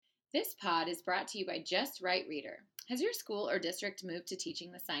This pod is brought to you by Just Right Reader. Has your school or district moved to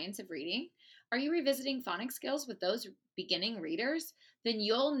teaching the science of reading? Are you revisiting phonics skills with those beginning readers? Then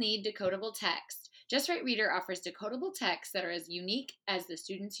you'll need decodable text. Just Right Reader offers decodable texts that are as unique as the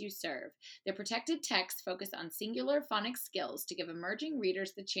students you serve. Their protected texts focus on singular phonics skills to give emerging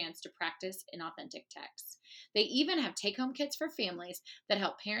readers the chance to practice in authentic texts. They even have take-home kits for families that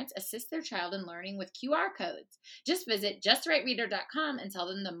help parents assist their child in learning with QR codes. Just visit justrightreader.com and tell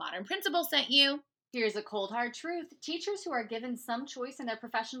them the Modern Principal sent you. Here's a cold hard truth. Teachers who are given some choice in their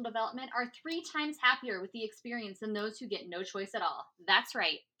professional development are 3 times happier with the experience than those who get no choice at all. That's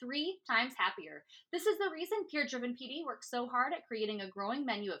right, 3 times happier. This is the reason Peer Driven PD works so hard at creating a growing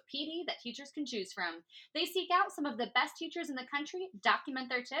menu of PD that teachers can choose from. They seek out some of the best teachers in the country, document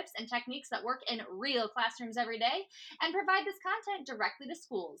their tips and techniques that work in real classrooms every day, and provide this content directly to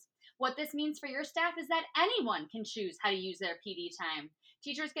schools. What this means for your staff is that anyone can choose how to use their PD time.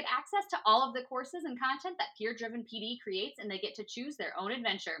 Teachers get access to all of the courses and content that Peer Driven PD creates, and they get to choose their own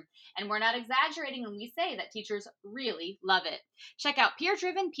adventure. And we're not exaggerating when we say that teachers really love it. Check out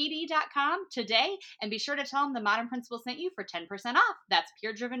peerdrivenpd.com today, and be sure to tell them the Modern Principal sent you for 10% off. That's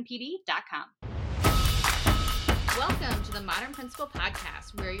peerdrivenpd.com. Welcome to the Modern Principal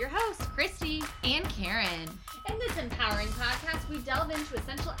Podcast. We're your hosts, Christy and Karen. In this empowering podcast, we delve into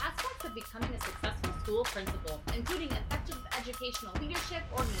essential aspects of becoming a successful school principal, including effective educational leadership,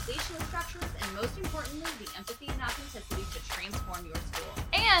 organizational structures, and most importantly, the empathy and authenticity to transform your school.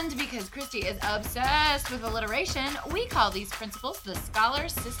 And because Christy is obsessed with alliteration, we call these principles the Scholar,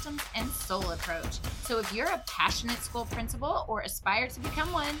 Systems, and Soul approach. So if you're a passionate school principal or aspire to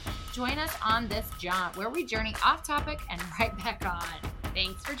become one, join us on this jaunt where we journey off topic and right back on.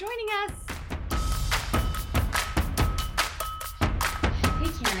 Thanks for joining us.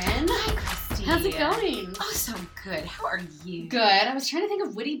 Hey, Karen. Hi, Christy. How's it going? Oh, so good. How are you? Good. I was trying to think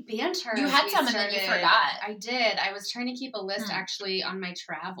of witty banter. You had some and then you forgot. I did. I was trying to keep a list actually on my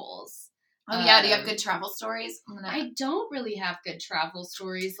travels. Oh, yeah. Do you have good travel stories? I don't really have good travel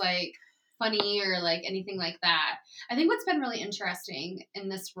stories, like funny or like anything like that. I think what's been really interesting in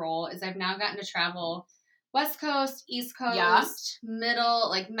this role is I've now gotten to travel West Coast, East Coast, middle,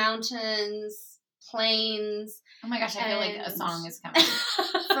 like mountains, plains. Oh my gosh, I feel like a song is coming.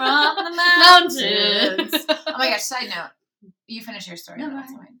 From the mountains. Oh my gosh, side note. You finish your story. No,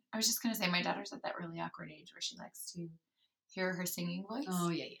 that's fine. I was just going to say my daughter's at that really awkward age where she likes to hear her singing voice. Oh,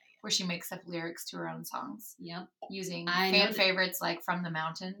 yeah. Where she makes up lyrics to her own songs. Yep. Using fan favorites like From the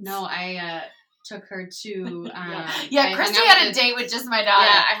Mountains. No, I took her to Christy had a date with just my daughter.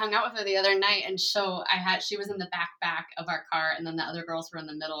 Yeah, I hung out with her the other night, and she was in the back of our car, and then the other girls were in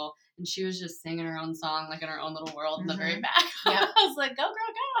the middle, and she was just singing her own song like in her own little world in the very back. Yep. I was like, go girl,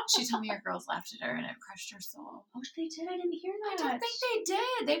 go. She told me her girls laughed at her and it crushed her soul. Oh, they did? I didn't hear that. I don't think they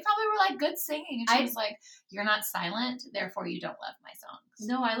did. They probably were like good singing, and she was like, you're not silent, therefore you don't love my songs.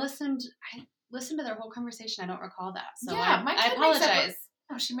 No, I listened to their whole conversation. I don't recall that. So yeah, I apologize.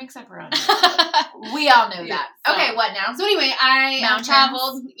 No, she makes up her own. We all know that. So, okay, what now? So anyway, I have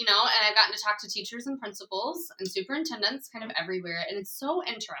traveled, and I've gotten to talk to teachers and principals and superintendents kind of everywhere. And it's so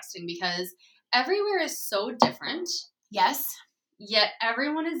interesting because everywhere is so different. Yes. Yet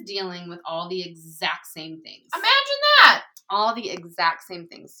everyone is dealing with all the exact same things. Imagine that. All the exact same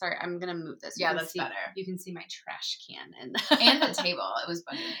things. Sorry, I'm going to move this. Yeah, that's better. You can see my trash can and the table. It was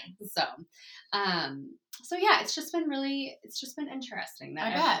bugging me. So yeah, it's just been interesting that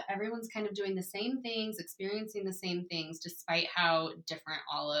I bet. Everyone's kind of doing the same things, experiencing the same things, despite how different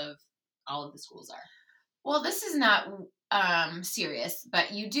all of the schools are. Well, this is not serious,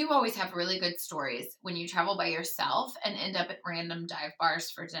 but you do always have really good stories when you travel by yourself and end up at random dive bars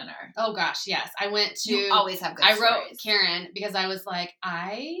for dinner. Oh gosh, yes. You always have good stories. I wrote Karen because I was like,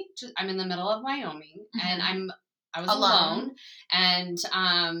 I'm in the middle of Wyoming and I was alone, and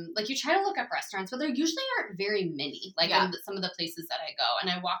you try to look up restaurants, but there usually aren't very many, in some of the places that I go, and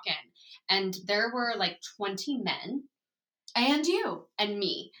I walk in, and there were 20 men, and you, and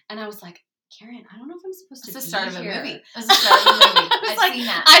me, and I was like, Karen, I don't know if I'm supposed to be here. It's the start of a movie. It's the start of a movie. I've seen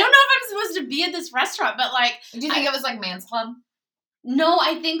that. I don't know if I'm supposed to be at this restaurant, but do you think it was like Man's Club? No,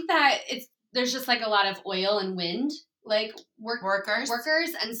 I think that there's just a lot of oil and wind, workers,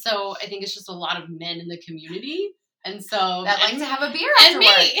 and so I think it's just a lot of men in the community. And so that like to have a beer and after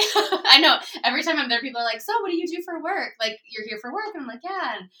me. work. I know. Every time I'm there, people are like, "So, what do you do for work? You're here for work?" And I'm like,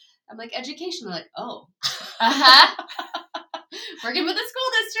 "Yeah." And I'm like, "Education." They're like, "Oh, working with the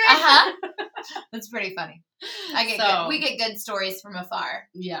school district." That's pretty funny. We get good stories from afar.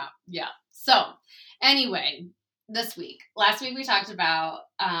 Yeah. So, anyway, last week we talked about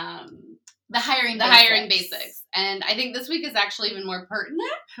The hiring basics. And I think this week is actually even more pertinent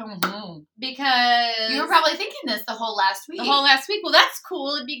because you were probably thinking this the whole last week. Well, that's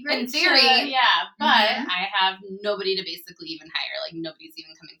cool. It'd be great. In theory. But I have nobody to basically even hire. Like, nobody's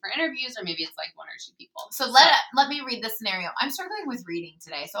even coming for interviews, or maybe it's like one or two people. So let me read the scenario. I'm struggling with reading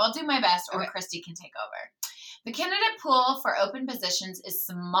today, so I'll do my best, or Christy can take over. The candidate pool for open positions is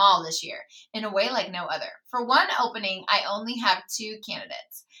small this year, in a way like no other. For one opening, I only have 2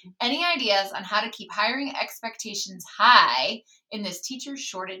 candidates. Any ideas on how to keep hiring expectations high in this teacher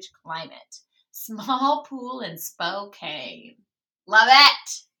shortage climate? Small pool in Spokane. Love it.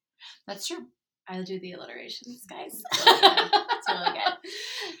 That's true. I'll do the alliterations, guys. It's really good.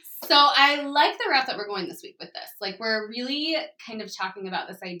 So I like the route that we're going this week with this. Like, we're really kind of talking about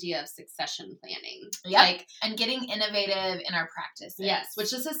this idea of succession planning. Yep. Like, and getting innovative in our practices. Yes,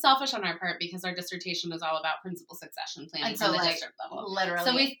 which is selfish on our part because our dissertation is all about principal succession planning from the district level. Literally,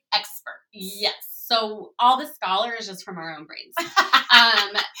 so we experts. Yes. So all the scholar is just from our own brains.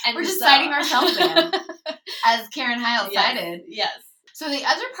 And we're just citing ourselves in, as Karen Heil cited. Yes. So the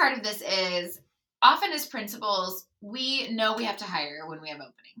other part of this is, often as principals, we know we have to hire when we have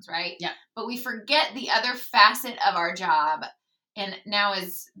openings, right? Yeah. But we forget the other facet of our job. And now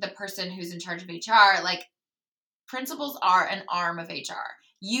as the person who's in charge of HR, like, principals are an arm of HR.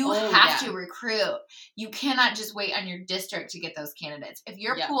 You have to recruit. You cannot just wait on your district to get those candidates. If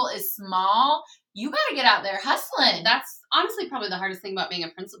your pool is small, you got to get out there hustling. That's honestly probably the hardest thing about being a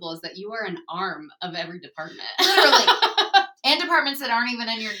principal, is that you are an arm of every department. Literally. And departments that aren't even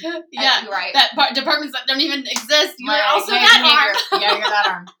in your... right. Departments that don't even exist. You're also that arm. You're that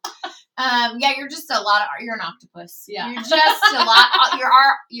arm. You're just you're an octopus. Yeah. You're just a lot,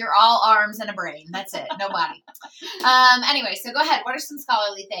 you're all arms and a brain. That's it. No body. Anyway, so go ahead. What are some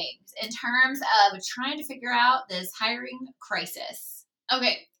scholarly things in terms of trying to figure out this hiring crisis?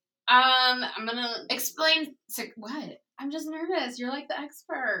 Okay. I'm gonna explain. What? I'm just nervous. You're like the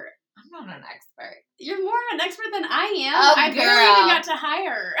expert. I'm not an expert. You're more of an expert than I am. Oh, I barely even got to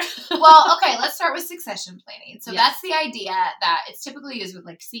hire. Well, okay, let's start with succession planning. So Yes. that's the idea that it's typically used with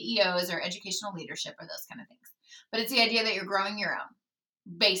like CEOs or educational leadership or those kind of things. But it's the idea that you're growing your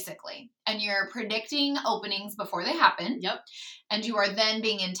own, basically. And you're predicting openings before they happen. Yep. And you are then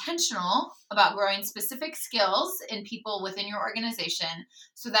being intentional about growing specific skills in people within your organization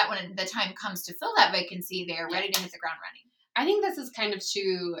so that when the time comes to fill that vacancy, they are ready to hit the ground running. I think this is kind of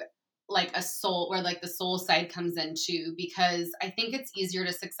like a soul, where like the soul side comes in too, because I think it's easier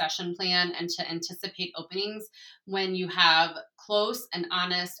to succession plan and to anticipate openings when you have close and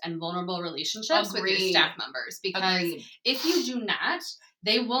honest and vulnerable relationships with your staff members. Because if you do not,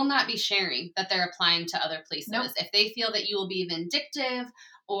 they will not be sharing that they're applying to other places. Nope. If they feel that you will be vindictive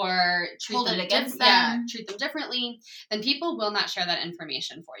or treat them differently, then people will not share that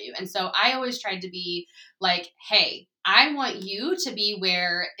information for you. And so I always tried to be like, hey, I want you to be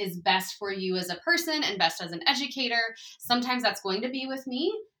where is best for you as a person and best as an educator. Sometimes that's going to be with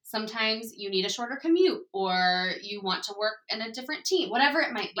me. Sometimes you need a shorter commute, or you want to work in a different team, whatever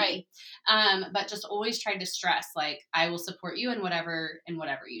it might be. Right. But just always try to stress, like, I will support you in whatever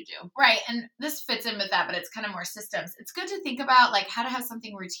you do. Right. And this fits in with that, but it's kind of more systems. It's good to think about like how to have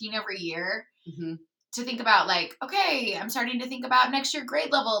something routine every year. Mm-hmm. To think about like, okay, I'm starting to think about next year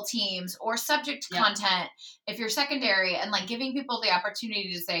grade level teams or subject content if you're secondary, and like giving people the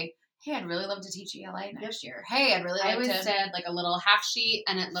opportunity to say, hey, I'd really love to teach ELA next year. Hey, I'd really like to. I always did like a little half sheet,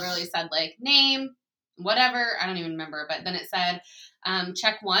 and it literally said like name, whatever. I don't even remember, but then it said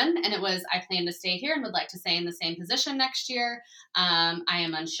check 1, and it was, I plan to stay here and would like to stay in the same position next year. I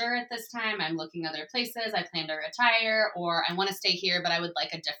am unsure at this time. I'm looking other places. I plan to retire, or I want to stay here, but I would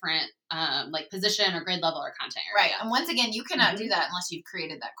like a different like position or grade level or content area. Right. And once again, you cannot do that unless you've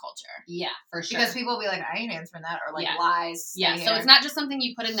created that culture. Yeah, for sure. Because people will be like, I ain't answering that, or like lies. Yeah. So it's not just something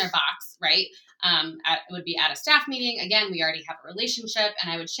you put in their box, right? It would be at a staff meeting. Again, we already have a relationship,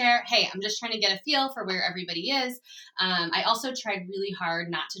 and I would share, hey, I'm just trying to get a feel for where everybody is. I also tried really hard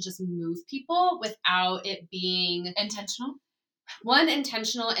not to just move people without it being intentional. 1,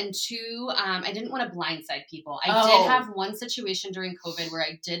 intentional, and 2, I didn't want to blindside people. I did have one situation during COVID where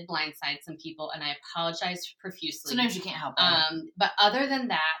I did blindside some people, and I apologized profusely. Sometimes you can't help it. But other than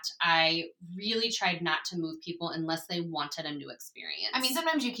that, I really tried not to move people unless they wanted a new experience. I mean,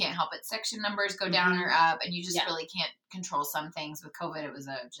 sometimes you can't help it. Section numbers go down or up, and you just really can't control some things. With COVID, it was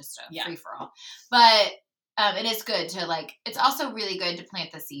just a free-for-all. But it is good to like, it's also really good to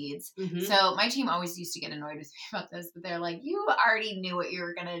plant the seeds. Mm-hmm. So my team always used to get annoyed with me about this, but they're like, you already knew what you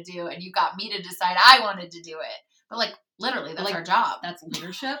were going to do, and you got me to decide I wanted to do it. But like, literally, that's our job. That's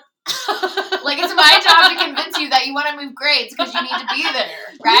leadership. Like, it's my job to convince you that you want to move grades because you need to be there,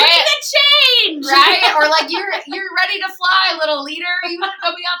 right? You need to change, right? Or like you're ready to fly, little leader. You want to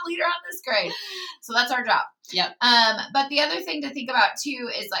go be off leader on this grade. So that's our job. Yep. But the other thing to think about too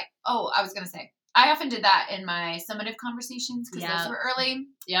is like, I was gonna say, I often did that in my summative conversations because those were early.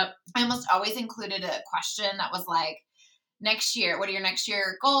 Yep. I almost always included a question that was like, next year, what are your next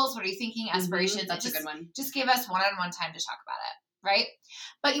year goals? What are you thinking? Aspirations? That's a good one. Just give us one-on-one time to talk about it, right?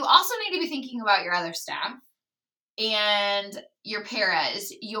 But you also need to be thinking about your other staff and your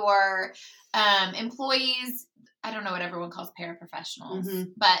paras, your employees. I don't know what everyone calls paraprofessionals,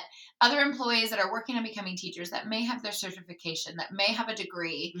 but other employees that are working on becoming teachers that may have their certification, that may have a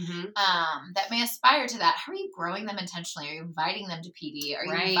degree, that may aspire to that. How are you growing them intentionally? Are you inviting them to PD? Are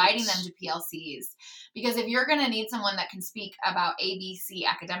you inviting them to PLCs? Because if you're going to need someone that can speak about ABC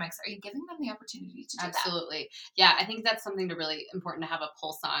academics, are you giving them the opportunity to do that? Absolutely. Yeah, I think that's something to really important to have a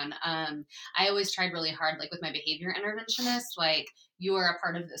pulse on. I always tried really hard, like with my behavior interventionist, like, you are a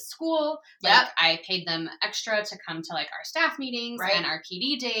part of this school. Like, I paid them extra to come to like our staff meetings and our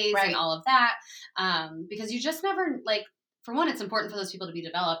PD days and all of that. Because you just never, like, for one, it's important for those people to be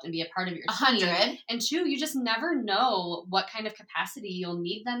developed and be a part of your team. 100. And two, you just never know what kind of capacity you'll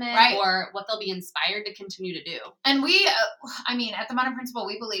need them in or what they'll be inspired to continue to do. And we, at the Modern Principal,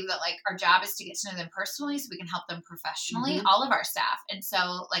 we believe that like our job is to get to know them personally so we can help them professionally, all of our staff. And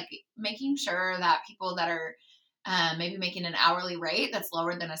so like making sure that people that are maybe making an hourly rate that's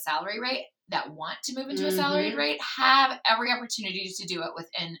lower than a salary rate that want to move into a salaried rate have every opportunity to do it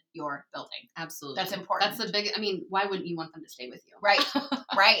within your building. Absolutely. That's important. That's the big, why wouldn't you want them to stay with you? Right.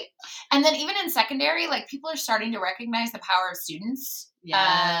 Right. And then even in secondary, like people are starting to recognize the power of students.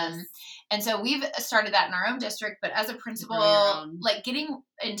 Yes. And so we've started that in our own district, but as a principal, like getting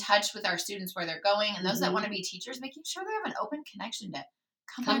in touch with our students where they're going and those that want to be teachers, making sure they have an open connection to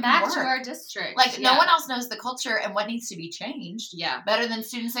come back to our district. Like no one else knows the culture and what needs to be changed. Yeah. Better than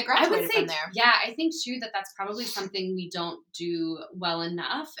students that graduated from there. Yeah, I think too that's probably something we don't do well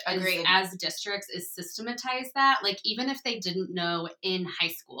enough as districts is systematize that. Like even if they didn't know in high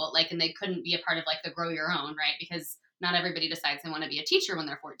school, like, and they couldn't be a part of like the Grow Your Own, right? Because not everybody decides they want to be a teacher when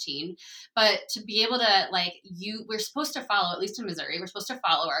they're 14, but to be able to like we're supposed to follow, at least in Missouri, we're supposed to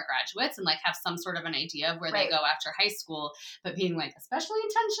follow our graduates and like have some sort of an idea of where they go after high school, but being like especially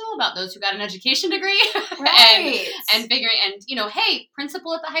intentional about those who got an education degree and figuring, and hey,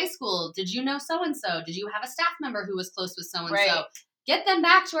 principal at the high school, did you know so-and-so? Did you have a staff member who was close with so-and-so? Get them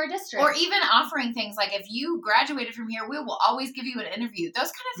back to our district. Or even offering things like, if you graduated from here, we will always give you an interview.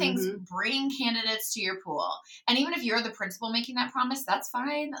 Those kind of things bring candidates to your pool. And even if you're the principal making that promise, that's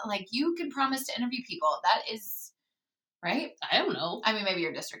fine. Like, you can promise to interview people. That is, right? I don't know. Maybe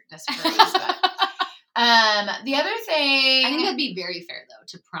your district disagrees, but... the other thing... I think that'd be very fair, though,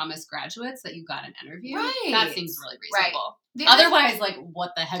 to promise graduates that you got an interview. Right. That seems really reasonable. Otherwise, like,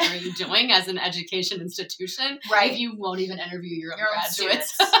 what the heck are you doing as an education institution if you won't even interview your own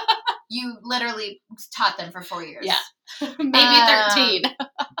graduates? You literally taught them for 4 years. Yeah. Maybe 13.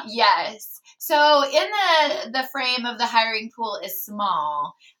 Yes. So in the frame of the hiring pool is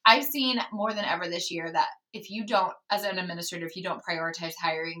small, I've seen more than ever this year that if you don't, as an administrator, if you don't prioritize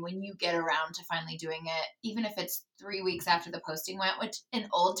hiring when you get around to finally doing it, even if it's 3 weeks after the posting went, which in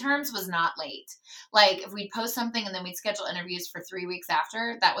old terms was not late. Like if we'd post something and then we'd schedule interviews for 3 weeks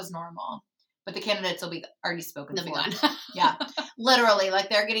after, that was normal. But the candidates will be already spoken for. They'll be gone. Yeah. Literally, like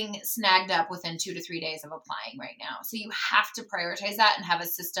they're getting snagged up within 2 to 3 days of applying right now. So you have to prioritize that and have a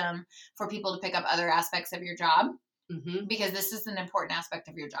system for people to pick up other aspects of your job because this is an important aspect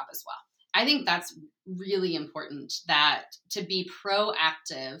of your job as well. I think that's really important, that to be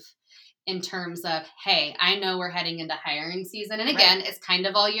proactive in terms of, hey, I know we're heading into hiring season. And again, it's kind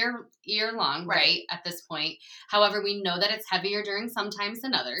of all year long, right, at this point. However, we know that it's heavier during some times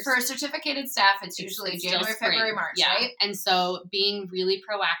than others. For certificated staff, it's usually January, February, March, right? And so being really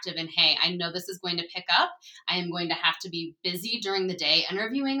proactive in, hey, I know this is going to pick up. I am going to have to be busy during the day,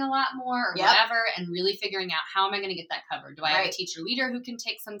 interviewing a lot more or whatever, and really figuring out how am I going to get that covered? Do I have a teacher leader who can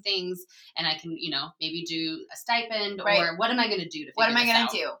take some things and I can, maybe do a stipend or what am I going to do to What am I going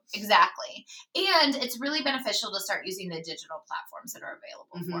to do? Exactly. And it's really beneficial to start using the digital platforms that are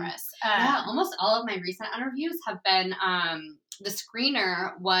available for us. Yeah, almost all of my recent interviews have been, the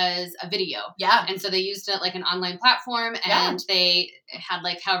screener was a video. Yeah. And so they used it like an online platform and they had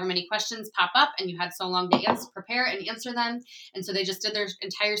like however many questions pop up and you had so long to prepare and answer them. And so they just did their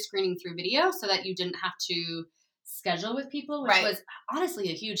entire screening through video so that you didn't have to schedule with people, which was honestly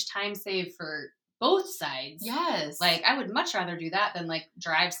a huge time save for both sides. Yes. Like, I would much rather do that than, like,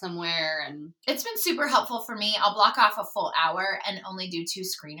 drive somewhere and... It's been super helpful for me. I'll block off a full hour and only do 2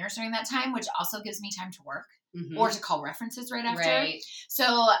 screeners during that time, which also gives me time to work or to call references right after. Right. So,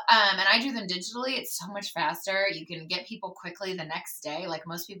 and I do them digitally. It's so much faster. You can get people quickly the next day. Like,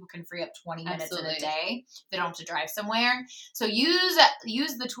 most people can free up 20 minutes in a day. They don't have to drive somewhere. So use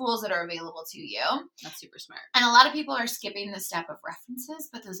the tools that are available to you. That's super smart. And a lot of people are skipping the step of references,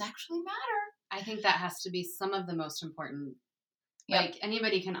 but those actually matter. I think that has to be some of the most important. Yep. Like,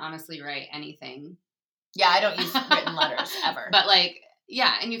 anybody can honestly write anything. Yeah, I don't use written letters ever. But, like,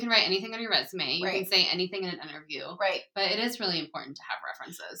 yeah, and you can write anything on your resume. You Right. can say anything in an interview. Right. But it is really important to have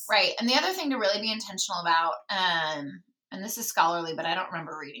references. Right. And the other thing to really be intentional about, and this is scholarly, but I don't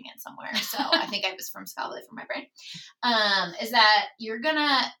remember reading it somewhere, so I think it was from Scholarly for my brain, is that you're going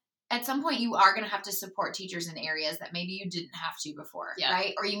to, at some point, you are going to have to support teachers in areas that maybe you didn't have to before,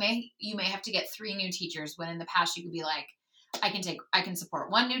 right? Or you may have to get 3 new teachers when in the past you could be like, I can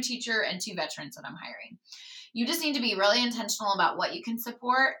support 1 new teacher and 2 veterans that I'm hiring. You just need to be really intentional about what you can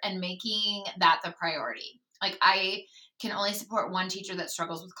support and making that the priority. Like, I can only support 1 teacher that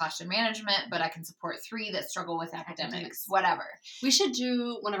struggles with classroom management, but I can support 3 that struggle with academics, whatever. We should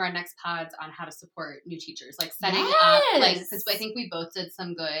do one of our next pods on how to support new teachers, like setting up, like, because I think we both did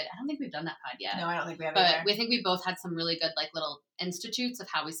some good, I don't think we've done that pod yet. No, I don't think we have but either. We think we both had some really good, like, little institutes of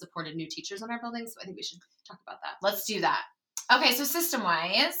how we supported new teachers in our building, so I think we should talk about that. Let's do that. Okay, so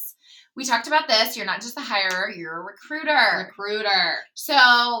system-wise, we talked about this. You're not just a hirer, you're a recruiter.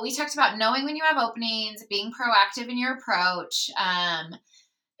 So we talked about knowing when you have openings, being proactive in your approach.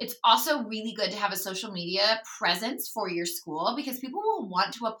 It's also really good to have a social media presence for your school because people will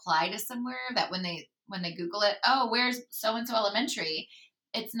want to apply to somewhere that when they Google it, oh, where's so-and-so elementary?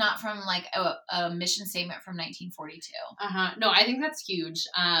 It's not from like a mission statement from 1942. No, I think that's huge.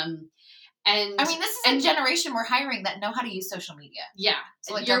 And I mean, this is a generation we're hiring that know how to use social media. Yeah.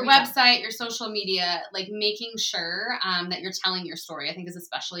 So, like, your website, your social media, like making sure that you're telling your story, I think is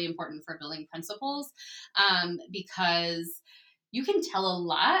especially important for building principals because you can tell a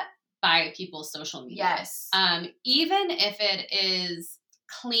lot by people's social media. Yes. Even if it is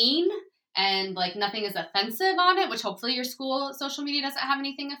clean and like nothing is offensive on it, which hopefully your school social media doesn't have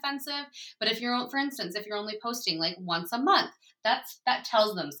anything offensive. But if you're, for instance, if you're only posting like once a month, that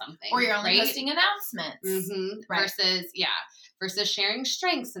tells them something. Or you're only posting announcements. Mm-hmm. Right. Versus sharing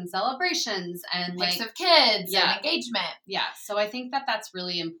strengths and celebrations and pics like of kids and engagement. Yeah. So I think that that's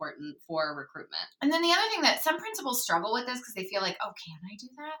really important for recruitment. And then the other thing that some principals struggle with is because they feel like, oh, can I do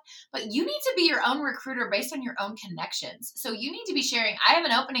that? But you need to be your own recruiter based on your own connections. So you need to be sharing, I have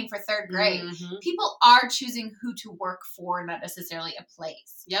an opening for 3rd grade. Mm-hmm. People are choosing who to work for, not necessarily a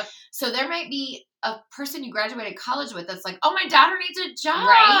place. Yep. So there might be a person you graduated college with that's like, oh, my daughter needs a job.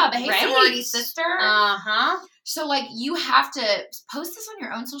 Right. Hey, sorority sister. Uh-huh. So, like, you have to post this on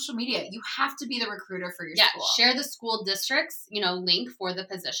your own social media. You have to be the recruiter for your school. Share the school district's, link for the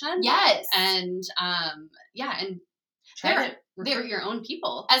position. Yes. And, and try to recruit your own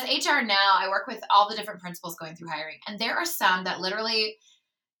people. As HR now, I work with all the different principals going through hiring. And there are some that literally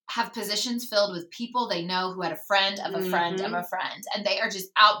have positions filled with people they know who had a friend of a friend of a friend. And they are just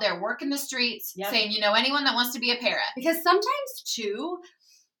out there working the streets saying, anyone that wants to be a para. Because sometimes, too,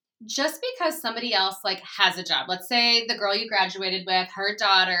 just because somebody else like has a job, let's say the girl you graduated with, her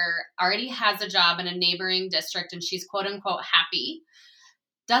daughter already has a job in a neighboring district and she's quote unquote happy,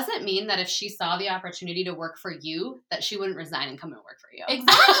 doesn't mean that if she saw the opportunity to work for you, that she wouldn't resign and come and work for you.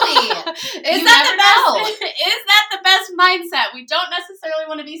 Exactly. Is that the best mindset? We don't necessarily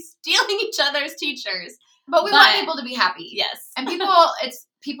want to be stealing each other's teachers. But we want people to be happy. Yes. And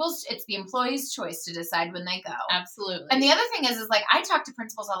it's the employee's choice to decide when they go. Absolutely. And the other thing is like, I talk to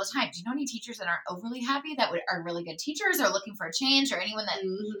principals all the time. Do you know any teachers that aren't overly happy that are really good teachers or looking for a change, or anyone that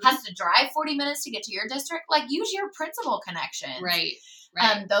has to drive 40 minutes to get to your district? Like, use your principal connection. Right.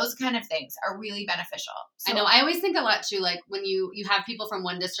 Those kind of things are really beneficial. So, I know. I always think a lot too, like when you have people from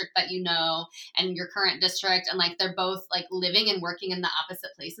one district that you know and your current district, and like they're both like living and working in the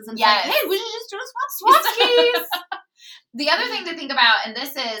opposite places, and like, hey, we should just do a swap skis. The other thing to think about, and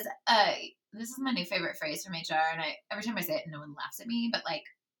this is my new favorite phrase from HR, and every time I say it, no one laughs at me, but like,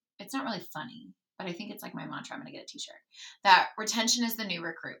 it's not really funny, but I think it's like my mantra. I'm going to get a t-shirt. That retention is the new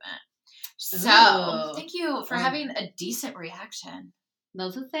recruitment. So thank you for having a decent reaction.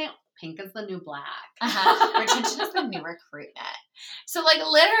 Those who say pink is the new black. Retention is the new recruitment. So like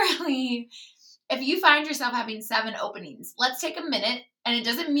literally, if you find yourself having 7 openings, let's take a minute. And it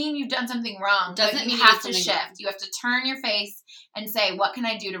doesn't mean you've done something wrong. Doesn't mean you have to shift. Wrong. You have to turn your face and say, what can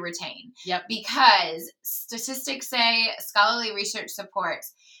I do to retain? Yep. Because statistics say, scholarly research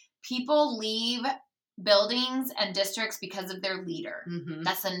supports, people leave buildings and districts because of their leader. Mm-hmm.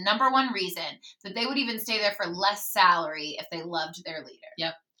 That's the number one reason that they would even stay there for less salary if they loved their leader.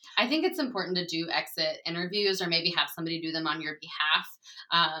 Yep. I think it's important to do exit interviews or maybe have somebody do them on your behalf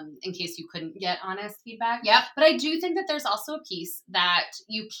in case you couldn't get honest feedback. Yep. But I do think that there's also a piece that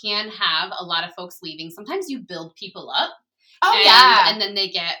you can have a lot of folks leaving. Sometimes you build people up. Oh, and then they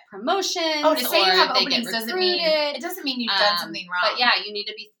get promotions. Oh, to say you have they openings get doesn't recruited. mean it doesn't mean you've done something wrong. But yeah, you need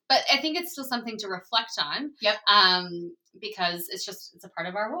to be. But I think it's still something to reflect on. Yep. Because it's a part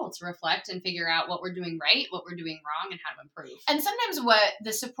of our role to reflect and figure out what we're doing right, what we're doing wrong, and how to improve. And sometimes what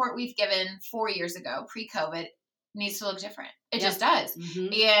the support we've given 4 years ago, pre-COVID, needs to look different. It just does.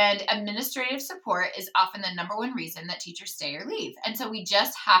 Mm-hmm. And administrative support is often the number one reason that teachers stay or leave. And so we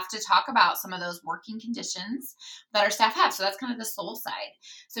just have to talk about some of those working conditions that our staff have. So that's kind of the soul side.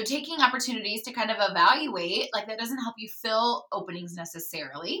 So taking opportunities to kind of evaluate, like that doesn't help you fill openings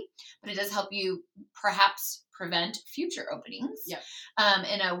necessarily, but it does help you perhaps prevent future openings. Yep.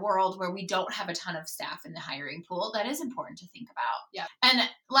 In a world where we don't have a ton of staff in the hiring pool, that is important to think about. Yeah. And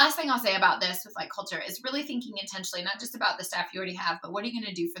last thing I'll say about this with like culture is really thinking intentionally, not just about the staff you already have, but what are you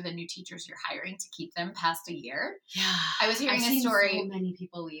going to do for the new teachers you're hiring to keep them past a year? Yeah. I was hearing I've a story. seen so many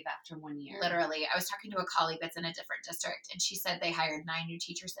people leave after 1 year. Literally. I was talking to a colleague that's in a different district, and she said they hired 9 new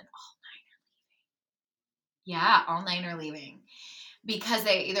teachers and all 9 are leaving. Yeah, all 9 are leaving because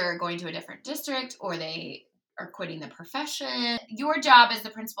they either are going to a different district or they are quitting the profession. Your job as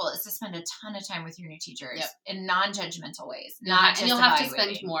the principal is to spend a ton of time with your new teachers in non-judgmental ways. And you'll have to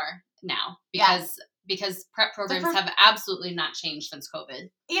spend more now because prep programs have absolutely not changed since COVID.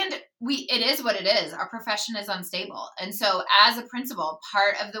 And it is what it is. Our profession is unstable. And so as a principal,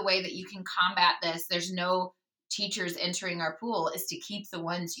 part of the way that you can combat this, there's no teachers entering our pool, is to keep the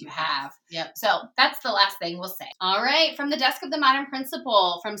ones you have. Yep. So that's the last thing we'll say. All right. From the desk of the Modern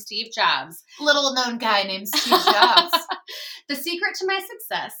Principal, from Steve Jobs. Little known guy named Steve Jobs. The secret to my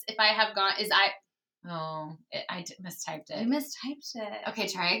success, if I have gone, is I mistyped it. You mistyped it. Okay,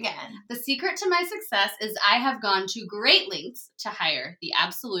 try again. The secret to my success is I have gone to great lengths to hire the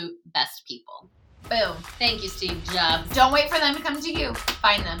absolute best people. Boom. Thank you, Steve Jobs. Don't wait for them to come to you.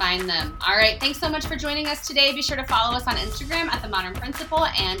 Find them. Find them. All right. Thanks so much for joining us today. Be sure to follow us on Instagram at The Modern Principal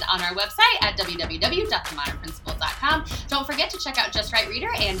and on our website at www.themodernprincipal.com. Don't forget to check out Just Right Reader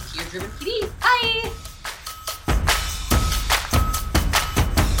and Peer Driven PD. Bye.